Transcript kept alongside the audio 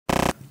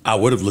I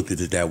would have looked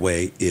at it that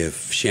way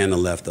if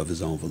Shannon left of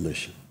his own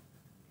volition.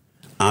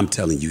 I'm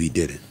telling you he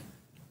didn't.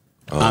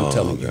 I'm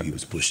telling you he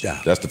was pushed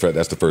out. That's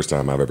the first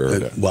time I've ever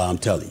heard that. Well, I'm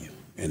telling you,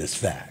 and it's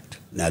fact.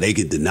 Now, they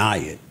could deny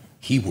it.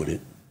 He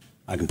wouldn't.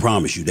 I can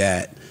promise you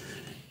that.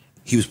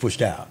 He was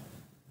pushed out.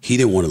 He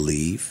didn't want to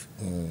leave.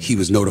 He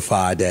was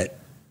notified that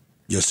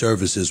your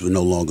services would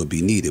no longer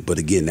be needed. But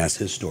again, that's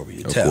his story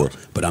to tell.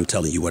 But I'm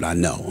telling you what I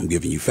know. I'm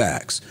giving you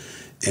facts.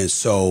 And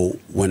so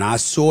when I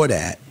saw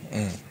that,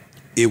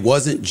 it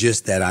wasn't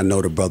just that I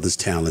know the brother's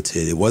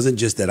talented. It wasn't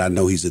just that I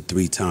know he's a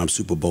 3-time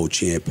Super Bowl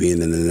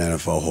champion and an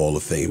NFL Hall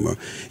of Famer.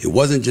 It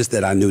wasn't just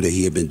that I knew that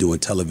he had been doing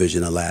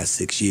television the last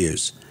 6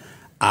 years.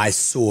 I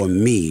saw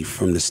me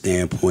from the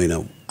standpoint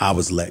of I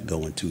was let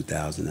go in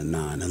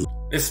 2009.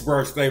 This is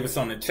Brooks Davis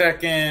on the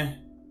check-in.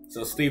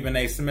 So Stephen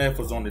A. Smith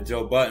was on the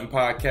Joe Budden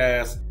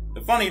podcast.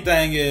 The funny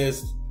thing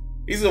is,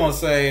 he's going to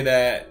say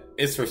that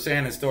it's for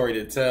Shannon's story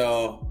to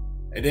tell,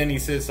 and then he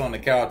sits on the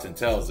couch and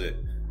tells it.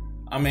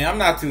 I mean, I'm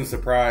not too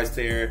surprised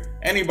here.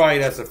 Anybody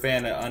that's a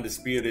fan of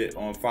Undisputed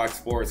on Fox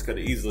Sports could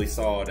have easily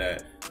saw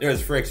that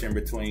there's friction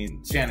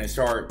between Shannon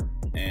Sharpe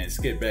and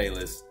Skip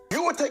Bayless.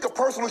 You would take a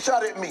personal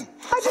shot at me.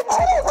 I didn't tell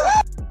you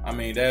that. I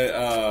mean,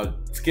 that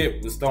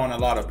Skip was throwing a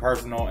lot of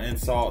personal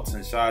insults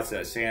and shots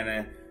at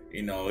Shannon.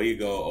 You know, he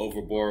go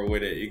overboard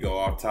with it, he go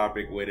off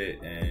topic with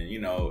it, and you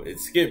know,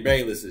 it's Skip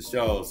Bayless'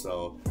 show,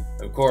 so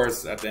of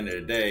course, at the end of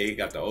the day, he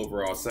got the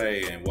overall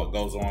say in what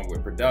goes on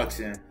with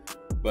production.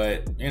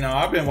 But, you know,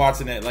 I've been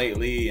watching it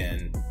lately,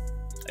 and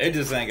it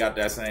just ain't got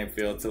that same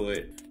feel to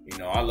it. You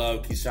know, I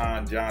love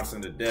Keyshawn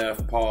Johnson to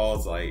death.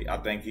 Pause. Like, I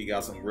think he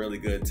got some really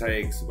good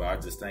takes, but I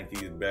just think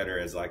he's better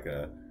as like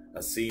a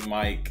C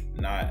mic,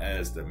 not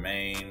as the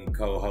main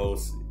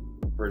co-host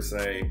per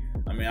se.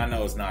 I mean, I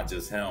know it's not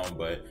just him,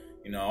 but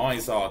you know, I only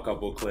saw a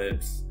couple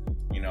clips.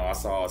 You know, I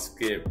saw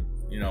Skip,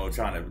 you know,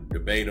 trying to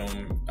bait him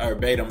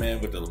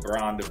in with the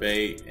LeBron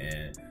debate,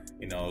 and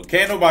you know,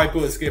 can't nobody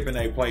put Skip in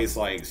a place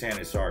like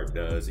Shannon Sharpe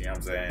does, you know what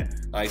I'm saying?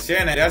 Like,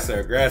 Shannon, that's an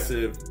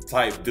aggressive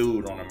type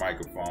dude on the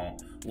microphone.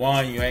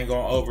 One, you ain't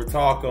gonna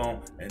overtalk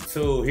him, and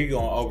two, he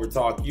gonna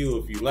overtalk you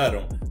if you let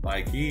him.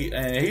 Like, he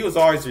was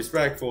always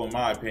respectful in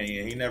my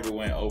opinion. He never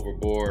went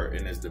overboard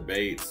in his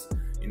debates.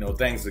 You know,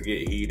 things will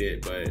get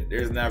heated, but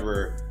there's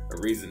never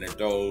a reason to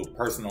throw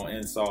personal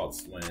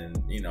insults when,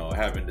 you know,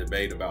 having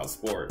debate about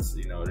sports.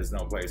 You know, there's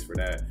no place for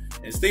that.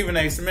 And Stephen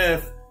A.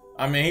 Smith,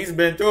 I mean, he's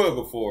been through it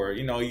before.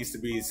 You know, he used to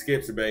be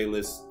Skip's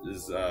Bayless'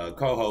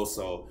 co-host,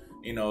 so,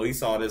 you know, he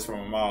saw this from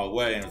a mile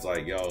away and was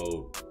like,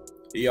 yo,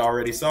 he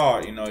already saw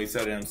it. You know, he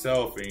said it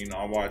himself, and, you know,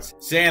 I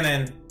watched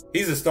Shannon.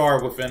 He's a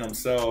star within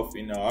himself.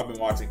 You know, I've been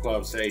watching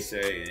Club Shay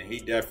Shay, and he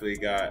definitely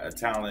got a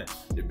talent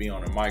to be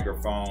on a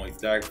microphone. He's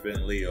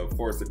definitely a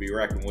force to be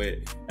reckoned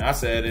with. And I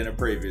said in a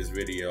previous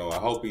video, I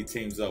hope he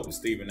teams up with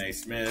Stephen A.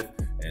 Smith,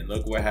 and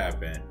look what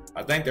happened.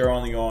 I think they're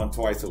only on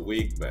twice a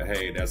week, but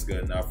hey, that's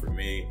good enough for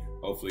me.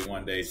 Hopefully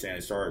one day Shannon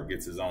Sharpe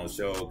gets his own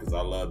show, because I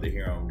love to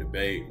hear him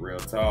debate, real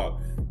talk.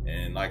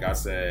 And like I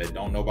said,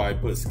 don't nobody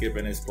put Skip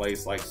in his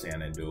place like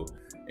Shannon do.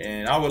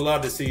 And I would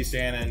love to see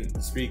Shannon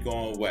speak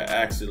on what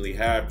actually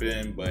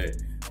happened, but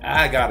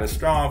I got a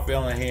strong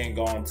feeling he ain't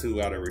going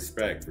to out of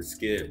respect for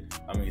Skip.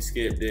 I mean,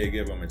 Skip did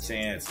give him a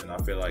chance, and I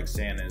feel like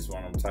Shannon is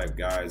one of them type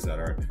guys that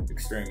are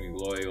extremely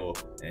loyal,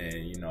 and,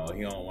 you know,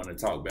 he don't want to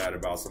talk bad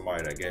about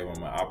somebody that gave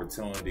him an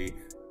opportunity,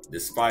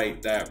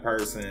 despite that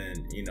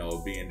person, you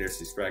know, being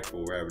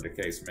disrespectful, wherever the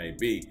case may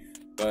be.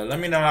 But let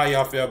me know how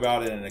y'all feel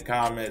about it in the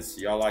comments.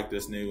 Y'all like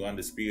this new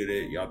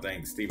Undisputed? Y'all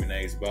think Stephen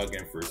A.'s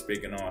bugging for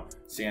speaking on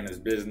Shannon's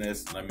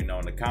business? Let me know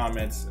in the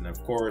comments. And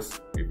of course,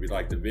 if you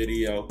like the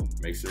video,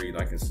 make sure you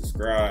like and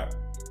subscribe.